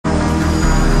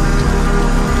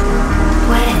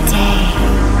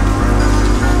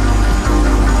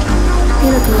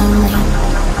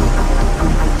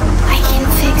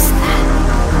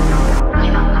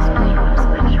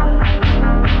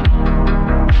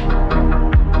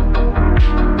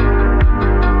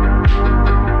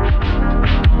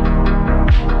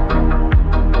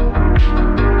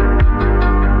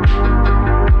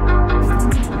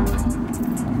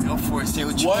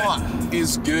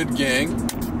Gang,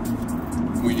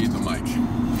 we need the mic.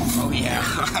 Oh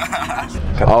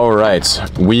yeah. All right,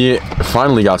 we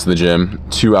finally got to the gym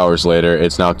 2 hours later.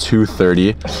 It's now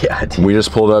 2:30. Yeah, dude. We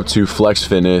just pulled up to Flex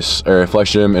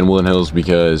Gym in Woodland Hills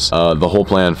because the whole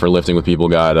plan for lifting with people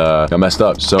got messed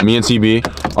up. So me and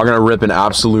TB are gonna rip an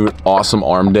absolute awesome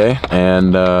arm day,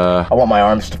 and I want my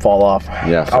arms to fall off.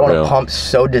 Yeah, for I want real. to pump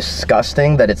so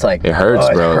disgusting that it's like It hurts,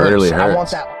 bro. It literally hurts. I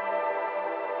want that.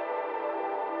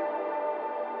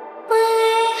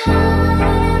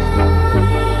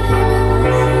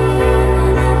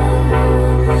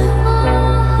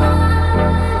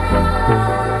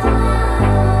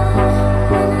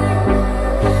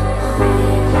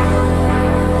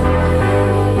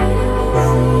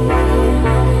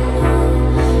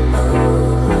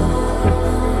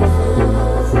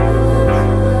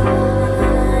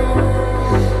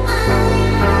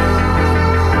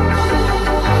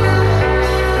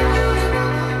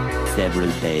 Several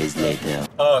days later.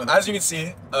 As you can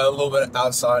see, a little bit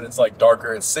outside, it's like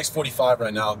darker. It's 6:45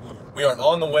 right now. We are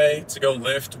on the way to go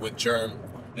lift with Germ,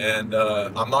 and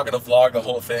I'm not gonna vlog the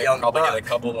whole thing. I'll probably get a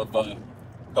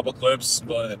couple clips,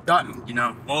 but Done, you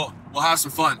know. we'll have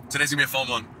some fun. Today's gonna be a fun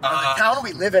one. The town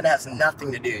we live in has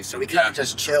nothing to do, so we kind of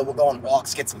just chill. We'll go on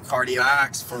walks, get some cardio.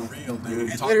 Facts, for real, dude.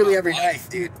 It's Talk literally about every life. night,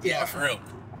 dude. Yeah, For real.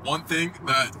 One thing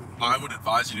that I would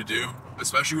advise you to do,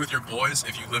 especially with your boys,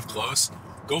 if you live close,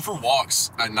 go for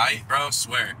walks at night, bro.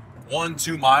 Swear,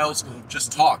 1-2 miles.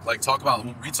 Just talk. We talk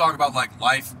about like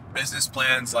life, business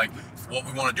plans, like what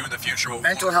we want to do in the future. What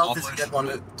mental we wanna health is a accomplish. good one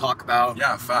to talk about.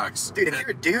 Yeah, facts. Dude, if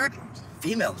you're a dude,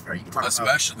 females, bro, you can talk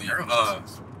Especially about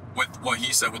girls. with what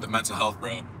he said with the mental health,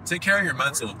 bro. Take care of your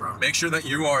mental, bro. Make sure that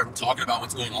you are talking about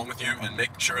what's going on with you, and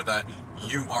make sure that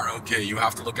you are okay. You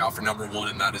have to look out for number one,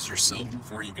 and that is yourself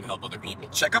before you can help other people.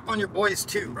 Check up on your boys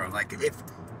too, bro. Like, if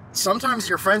sometimes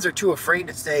your friends are too afraid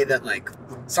to say that like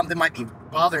something might be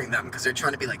bothering them because they're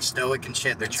trying to be like stoic and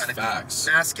shit. They're trying to facts.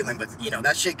 be masculine, but you know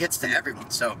that shit gets to everyone.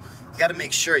 So you got to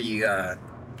make sure you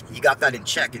got that in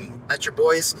check, and that's your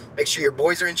boys. Make sure your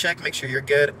boys are in check. Make sure you're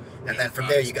good, and then from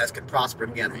there you guys could prosper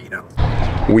together. You know.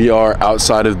 We are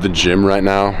outside of the gym right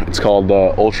now. It's called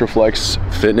Ultraflex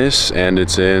Fitness, and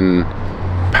it's in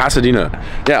Pasadena.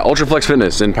 Yeah, Ultraflex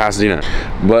Fitness in Pasadena.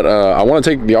 But I want to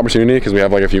take the opportunity, because we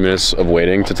have like a few minutes of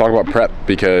waiting, to talk about prep,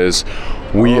 because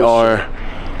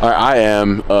I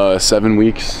am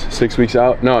 6 weeks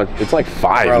out. No, it's like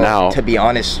 5 Bro, now. To be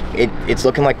honest, it's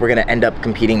looking like we're gonna end up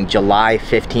competing July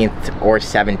 15th or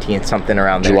 17th, something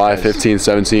around there. July 15th,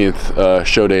 17th,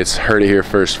 show dates. Heard it here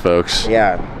first, folks.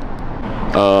 Yeah.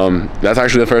 That's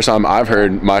actually the first time I've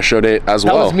heard my show date as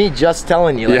well. That was me just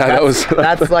telling you. Like, Yeah,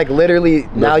 that's like literally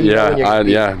now you know when you're gonna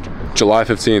be. Yeah, July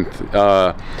 15th.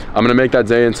 I'm gonna make that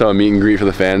day into a meet and greet for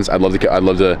the fans. I'd love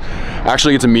to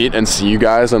actually get to meet and see you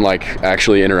guys and like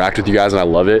actually interact with you guys, and I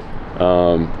love it.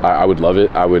 I would love it.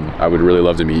 I would really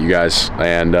love to meet you guys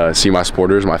and see my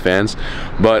supporters, my fans.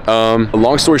 But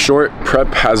long story short,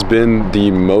 prep has been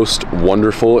the most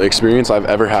wonderful experience I've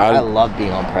ever had. I love being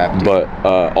on prep, dude. But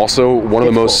also one of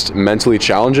the most mentally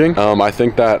challenging. I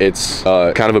think that it's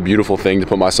kind of a beautiful thing to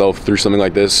put myself through something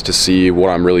like this to see what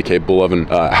I'm really capable of and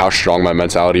how strong my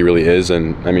mentality really is.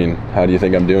 And I mean, how do you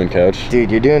think I'm doing, Coach?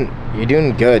 Dude, you're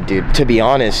doing good, dude. To be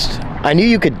honest, I knew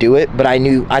you could do it, but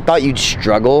I thought you'd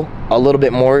struggle a little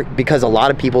bit more, because a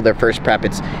lot of people, their first prep,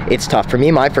 it's tough. For me,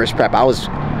 my first prep, I was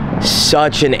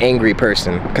such an angry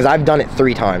person, because I've done it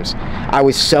 3 times. I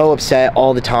was so upset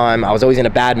all the time. I was always in a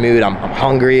bad mood. I'm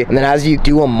hungry. And then as you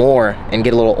do them more and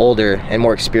get a little older and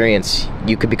more experience,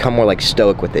 you could become more like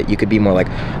stoic with it. You could be more like,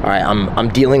 all right, I'm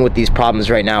dealing with these problems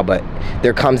right now, but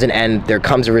there comes an end, there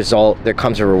comes a result, there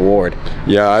comes a reward.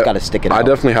 Yeah, I gotta stick it out. I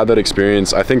definitely had that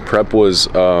experience. I think prep was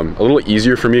a little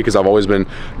easier for me because I've always been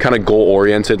kind of goal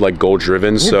oriented, like goal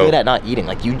driven. You're good at not eating.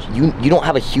 Like you don't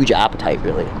have a huge appetite,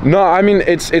 really. No, I mean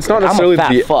it's not necessarily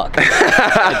I'm a fat fuck.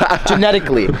 Like,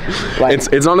 genetically. Like,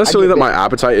 it's not necessarily that my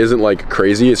appetite isn't like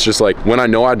crazy. It's just like when I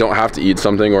know I don't have to eat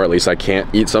something, or at least I can't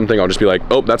eat something, I'll just be like,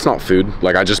 oh, that's not food.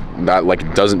 Like that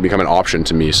like doesn't become an option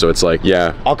to me. So it's like,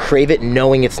 yeah. I'll crave it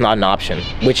knowing it's not an option,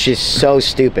 which is so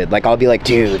stupid. Like I'll be like,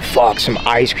 dude, fuck some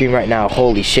ice cream right now.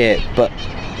 Holy shit. But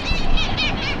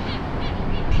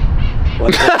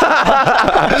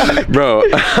bro,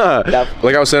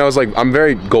 like I was saying, I'm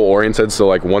very goal oriented, so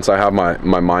like once I have my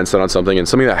mindset on something, and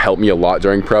something that helped me a lot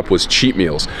during prep was cheat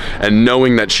meals, and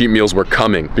knowing that cheat meals were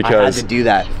coming, because I had to do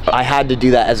that. I had to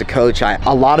do that as a coach.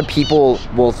 A lot of people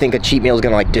will think a cheat meal is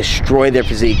gonna like destroy their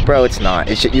physique. Bro, it's not.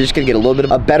 You're just gonna get a little bit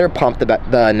of a better pump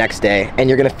the next day, and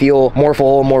you're gonna feel more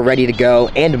full, more ready to go,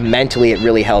 and mentally it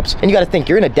really helps. And you gotta think,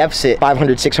 you're in a deficit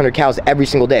 500, 600 calories every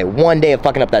single day. One day of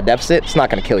fucking up that deficit, it's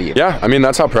not gonna kill you. Yeah, I mean,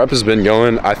 that's how prep has been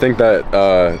going. I think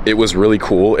that it was really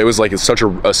cool. It was like it's such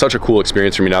a cool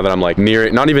experience for me now that I'm like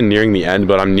not even nearing the end,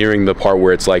 but I'm nearing the part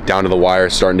where it's like down to the wire,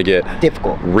 starting to get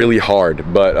difficult, really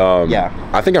hard. But yeah,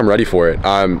 I think I'm ready for it.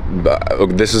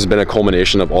 This has been a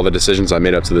culmination of all the decisions I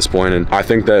made up to this point, and I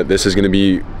think that this is going to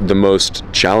be the most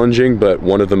challenging, but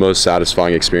one of the most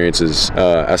satisfying experiences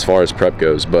as far as prep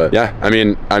goes. But yeah, I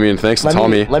mean, thanks to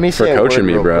Tommy for coaching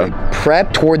me, bro.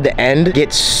 Prep toward the end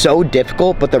gets so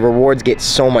difficult, but the rewards get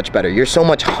so much better. You're so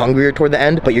much hungrier toward the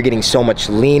end, but you're getting so much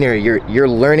leaner. You're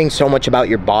learning so much about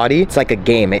your body. It's like a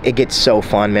game. It gets so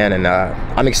fun, man. And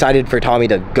I'm excited for Tommy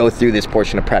to go through this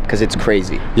portion of prep because it's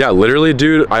crazy. Yeah, literally,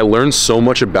 dude. I learned so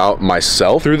much about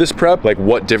myself through this prep, like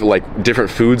what different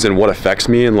foods and what affects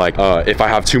me, and like if I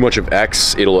have too much of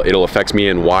X, it'll affect me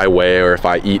in Y way, or if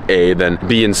I eat A, then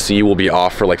B and C will be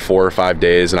off for like 4 or 5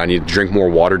 days, and I need to drink more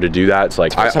water to do that. It's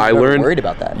like I learned. Worried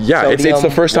about that. Yeah, Sodium, it's the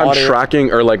first time water.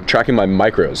 tracking my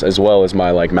macros as well as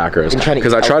my like macros,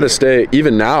 because I try to stay.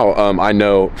 Even now, I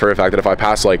know for a fact that if I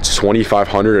pass like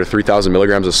 2,500 or 3,000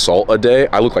 milligrams of salt a day,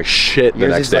 I look like shit the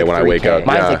next day when I wake up.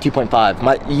 Mine's like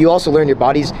 2.5. You also learn your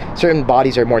bodies. Certain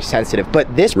bodies are more sensitive,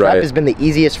 but this prep has been the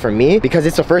easiest for me because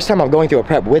it's the first time I'm going through a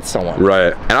prep with someone.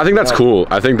 Right, and I think that's cool.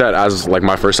 I think that as like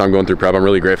my first time going through prep, I'm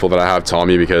really grateful that I have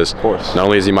Tommy, because not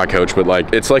only is he my coach, but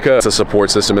like it's a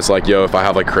support system. It's like, yo, if I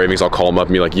have like cravings, I'll call him up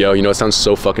and be like, yo, you know, it sounds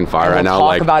so fucking fire right now. Talk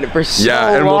like about it for so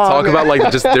long. And we'll talk about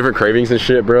like just different cravings and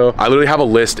shit, bro. I literally have a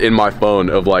list in my phone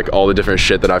of like all the different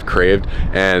shit that I've craved,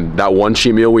 and that one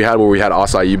cheat meal we had where we had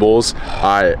acai bowls,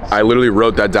 I literally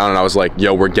wrote that down and I was like,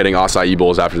 yo, we're getting acai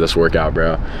bowls after this workout,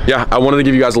 bro. Yeah, I wanted to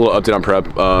give you guys a little update on prep,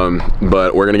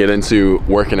 but we're gonna get into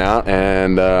working out,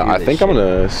 and I think I'm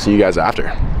gonna see you guys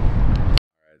after.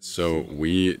 So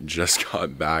we just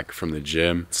got back from the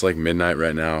gym. It's like midnight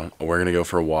right now. We're gonna go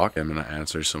for a walk. I'm gonna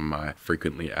answer some of my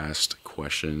frequently asked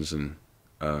questions and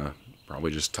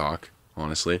probably just talk,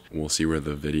 honestly. We'll see where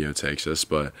the video takes us,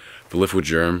 but the lift with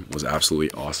Germ was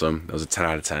absolutely awesome. That was a 10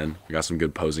 out of 10. We got some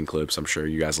good posing clips. I'm sure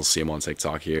you guys will see him on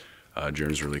TikTok here.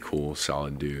 Germ's really cool,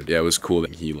 solid dude. Yeah, it was cool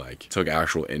that he like took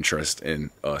actual interest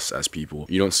in us as people.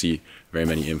 You don't see very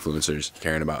many influencers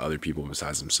caring about other people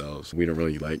besides themselves. We don't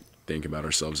really like think about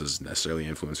ourselves as necessarily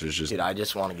influencers. Just, dude, I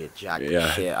just want to get jacked.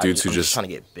 Yeah, shit. dudes who just trying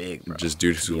to get big, bro. Just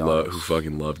dudes who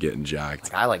fucking love getting jacked.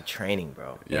 Like, I like training,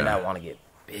 bro. Yeah. And I want to get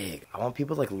big. I want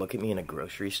people to like look at me in a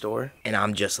grocery store and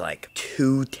I'm just like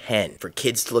 210. For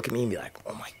kids to look at me and be like,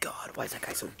 oh my god, why is that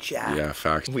guy so jacked? Yeah,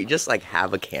 facts. We just like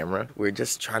have a camera. We're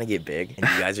just trying to get big, and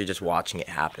you guys are just watching it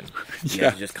happen. You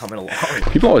guys are just coming along.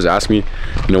 People always ask me,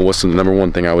 you know, what's the number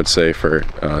one thing I would say for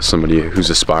somebody who's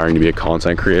aspiring to be a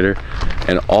content creator,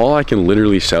 and all I can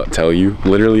literally tell you,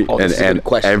 literally, and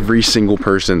every single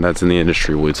person that's in the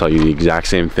industry will tell you the exact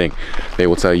same thing. They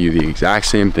will tell you the exact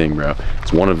same thing, bro.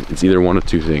 It's either one of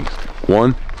two things.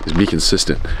 One is be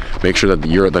consistent. Make sure that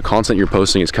the content you're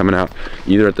posting is coming out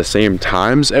either at the same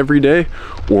times every day,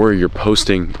 or you're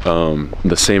posting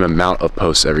the same amount of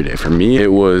posts every day. For me,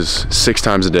 it was 6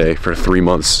 times a day for 3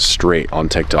 months straight on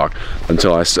TikTok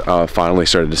until I finally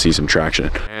started to see some traction.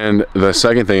 And the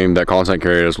second thing that content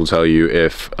creators will tell you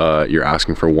if you're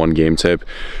asking for one game tip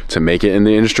to make it in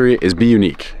the industry is be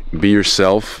unique, be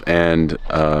yourself, and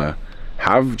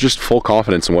have just full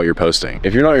confidence in what you're posting.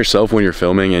 If you're not yourself when you're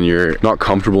filming and you're not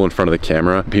comfortable in front of the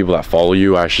camera, people that follow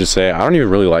you, I should say, I don't even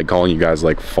really like calling you guys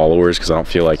like followers, because I don't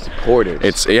feel like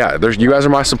supporters. You guys are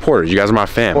my supporters. You guys are my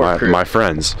fam, my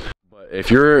friends. But if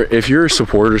your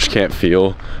supporters can't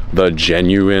feel the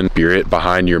genuine spirit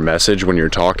behind your message when you're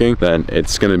talking, then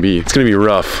it's gonna be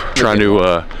rough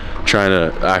trying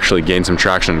to actually gain some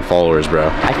traction and followers, bro.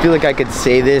 I feel like I could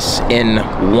say this in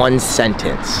one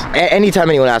sentence. Anytime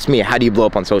anyone asks me, how do you blow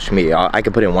up on social media? I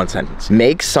could put it in one sentence.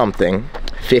 Make something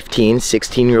 15,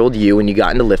 16-year-old you, when you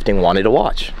got into lifting, wanted to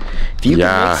watch. If you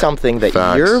can make something that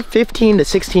your 15 to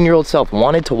 16-year-old self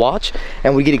wanted to watch,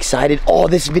 and we get excited, oh,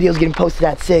 this video's getting posted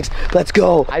at 6, let's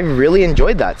go. I really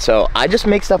enjoyed that, so I just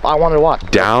make stuff I wanted to watch.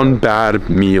 Down bad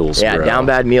meals, bro. Down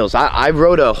bad meals. I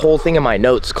wrote a whole thing in my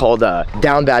notes called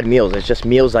down bad meals. It's just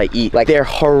meals I eat. Like, they're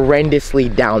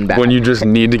horrendously down bad. When you just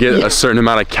need to get a certain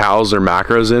amount of calories or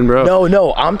macros in, bro?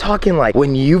 No, I'm talking like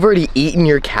when you've already eaten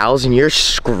your calories and you're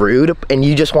screwed and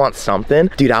you just want something.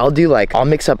 Dude, I'll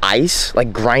mix up ice,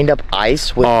 like grind up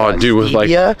ice with with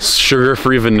like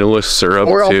sugar-free vanilla syrup,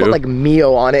 or I'll put like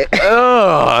Mio on it.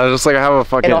 Oh, just like I have a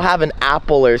fucking... And I'll have an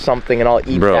apple or something and I'll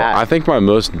eat that. Bro, I think my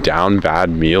most down bad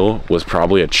meal was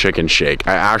probably a chicken shake.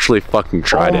 I actually fucking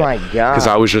tried it. Oh my god.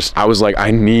 Because I was like,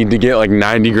 I need to get like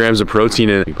 90 grams of protein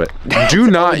in it, but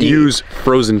do not use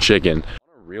frozen chicken.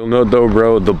 Real note though,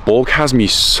 bro, the bulk has me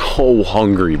so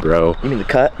hungry, bro. You mean the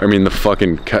cut? I mean the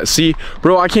fucking cut. See,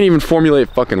 bro, I can't even formulate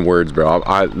fucking words, bro.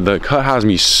 The cut has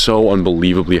me so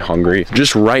unbelievably hungry.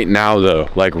 Just right now though,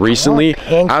 like recently,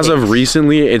 as of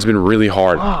recently, it's been really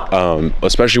hard,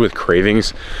 especially with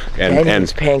cravings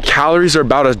and calories are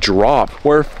about to drop.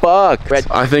 We're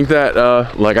fucked. I think that,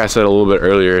 like I said a little bit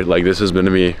earlier, like this has been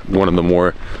to me one of the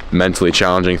more mentally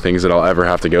challenging things that I'll ever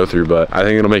have to go through, but I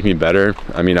think it'll make me better.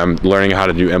 I mean, I'm learning how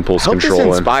to do impulse control.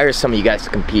 This inspires some of you guys to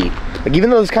compete. Like, even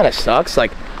though this kind of sucks,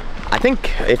 like, I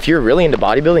think if you're really into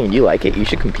bodybuilding and you like it, you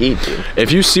should compete, dude.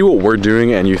 If you see what we're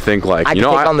doing and you think like, you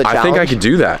know, I think I could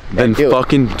do that, then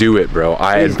fucking do it, bro.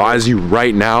 I advise you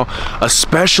right now,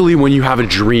 especially when you have a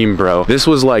dream, bro. This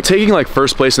was like, taking like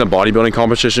first place in a bodybuilding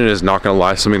competition is, not gonna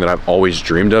lie, something that I've always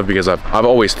dreamed of, because I've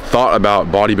always thought about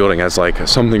bodybuilding as like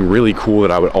something really cool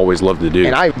that I would always love to do.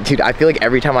 And dude, I feel like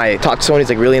every time I talk to someone who's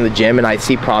like really in the gym and I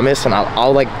see promise, and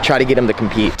I'll like try to get him to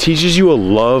compete. It teaches you a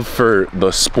love for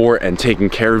the sport and taking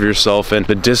care of yourself, and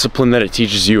the discipline that it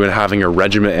teaches you, and having a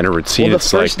regimen and a routine. Well, the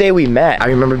first day we met, I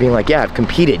remember being like, yeah, I've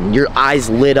competed, and your eyes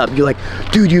lit up. You're like,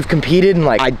 dude, you've competed? And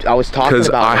like, I was talking about,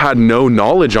 because I had no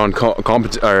knowledge on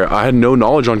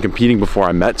competing before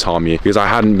I met Tommy, because I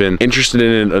hadn't been interested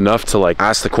in it enough to like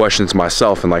ask the questions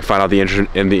myself and like find out the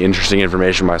interesting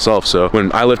information myself. So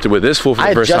when I lifted with this fool for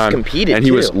the first time, and he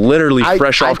was literally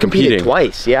fresh off competing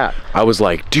twice, yeah, I was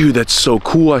like, dude, that's so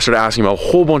cool. I started asking him a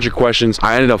whole bunch of questions.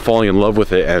 I ended up falling in love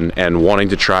with it and wanting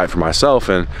to try it for myself,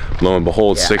 and lo and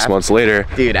behold, 6 months later,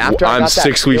 dude, I'm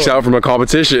 6 weeks out from a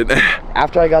competition.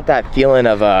 After I got that feeling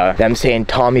of them saying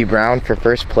Tommy Brown for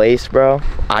first place, bro,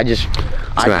 it's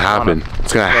gonna happen.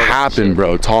 It's gonna happen,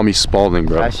 bro. Tommy Spalding,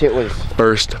 bro. That shit was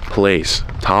first place.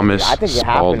 Thomas I think it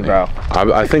Spalding. happened,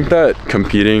 bro. I think that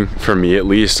competing, for me at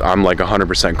least, I'm like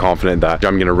 100% confident that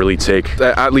I'm gonna really take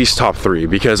at least top 3,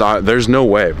 because there's no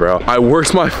way, bro. I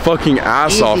worked my fucking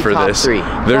ass off for this.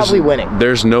 Probably winning.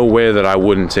 There's no way that I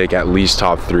wouldn't take at least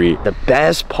top 3. The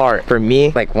best part for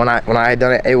me, like when I had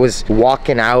done it, it was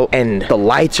walking out and the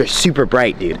lights are super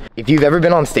bright, dude. If you've ever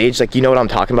been on stage, like, you know what I'm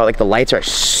talking about. Like, the lights are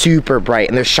super bright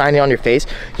and they're shining on your face.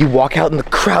 You walk out and the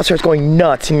crowd starts going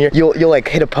nuts, and you'll like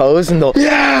hit a pose and they'll,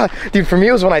 yeah, dude. For me,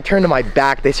 it was when I turned to my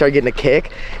back, they started getting a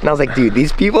kick, and I was like, dude,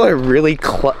 these people are really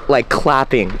like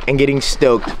clapping and getting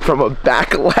stoked from a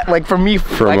back, like from me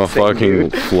flexing, from a fucking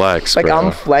dude. flex, like, bro.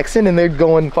 I'm flexing and they're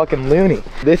going fucking loony.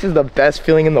 This is the best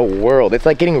feeling in the world. It's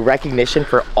like getting recognition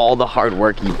for all the hard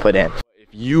work you put in. If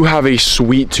you have a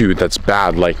sweet tooth that's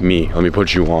bad like me, let me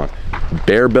put you on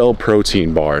Barbell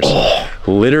protein bars.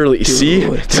 Literally, dude, see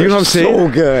what I'm saying? So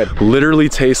good. Literally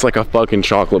tastes like a fucking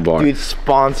chocolate bar. Dude,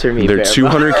 sponsor me. They're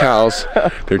 200 calories.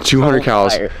 They're 200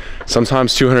 calories.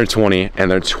 Sometimes 220, and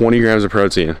they're 20 grams of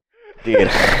protein. Dude.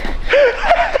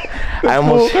 I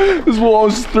almost this will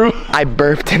almost through. I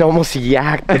burped and almost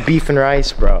yacked the beef and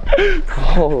rice, bro.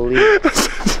 Holy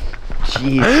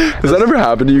jeez. Does that ever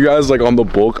happen to you guys, like on the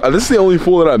bulk? This is the only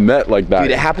fool that I've met like that.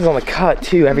 Dude, it happens on the cut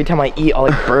too. Every time I eat, I'll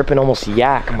like burp and almost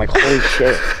yak. I'm like, holy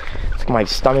shit. It's like my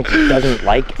stomach doesn't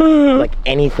like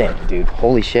anything, dude.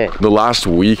 Holy shit. The last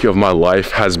week of my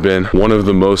life has been one of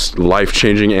the most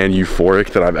life-changing and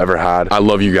euphoric that I've ever had. I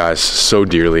love you guys so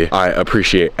dearly. I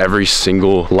appreciate every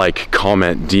single like,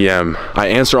 comment, DM. I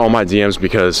answer all my DMs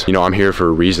because, you know, I'm here for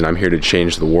a reason. I'm here to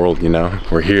change the world, you know?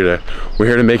 We're here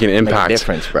to make an impact. Make a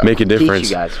difference, bro. Make a difference. Teach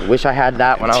you guys. Wish I had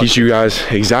that when I was. Teach you guys,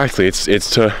 exactly. It's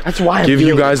to give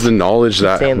you guys the knowledge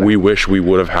that we wish we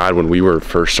would have had when we were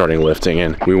first starting lifting,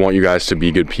 and we want you guys to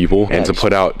be good people and to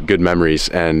put out good memories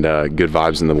and good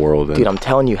vibes in the world. And dude, I'm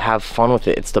telling you, have fun with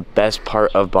it. It's the best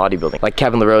part of bodybuilding. Like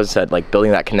Kevin LaRose said, like,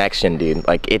 building that connection, dude.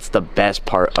 Like, it's the best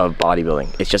part of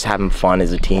bodybuilding. It's just having fun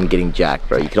as a team, getting jacked,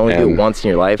 bro. You can only do it once in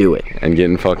your life. Do it. And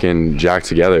getting fucking jacked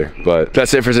together. But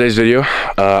that's it for today's video.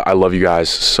 I love you guys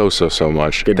so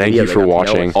much. Thank you for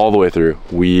watching all the way through.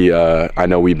 I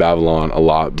know we babble on a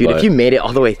lot, dude, but if you made it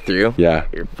all the way through, yeah,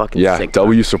 you're fucking sick.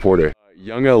 W supporter.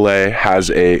 Young LA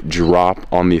has a drop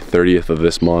on the 30th of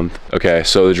this month. Okay,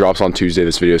 so the drop's on Tuesday.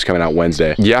 This video is coming out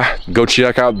Wednesday. Yeah, go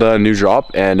check out the new drop.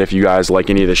 And if you guys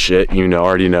like any of the shit, you know,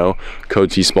 already know,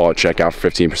 code TSPAUL at checkout for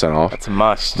 15% off. That's a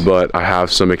must. But I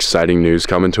have some exciting news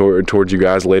coming towards you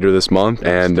guys later this month.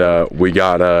 And we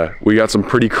got some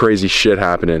pretty crazy shit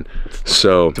happening.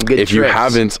 So if you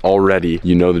haven't already,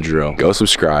 you know the drill. Go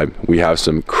subscribe. We have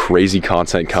some crazy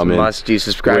content coming. Must do.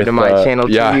 Subscribe to my channel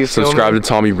too. Yeah, subscribe to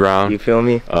Tommy Brown. You feel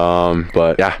me?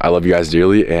 But yeah, I love you guys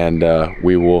dearly, and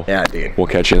we'll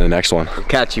catch you in the next one.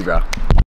 Catch you, bro.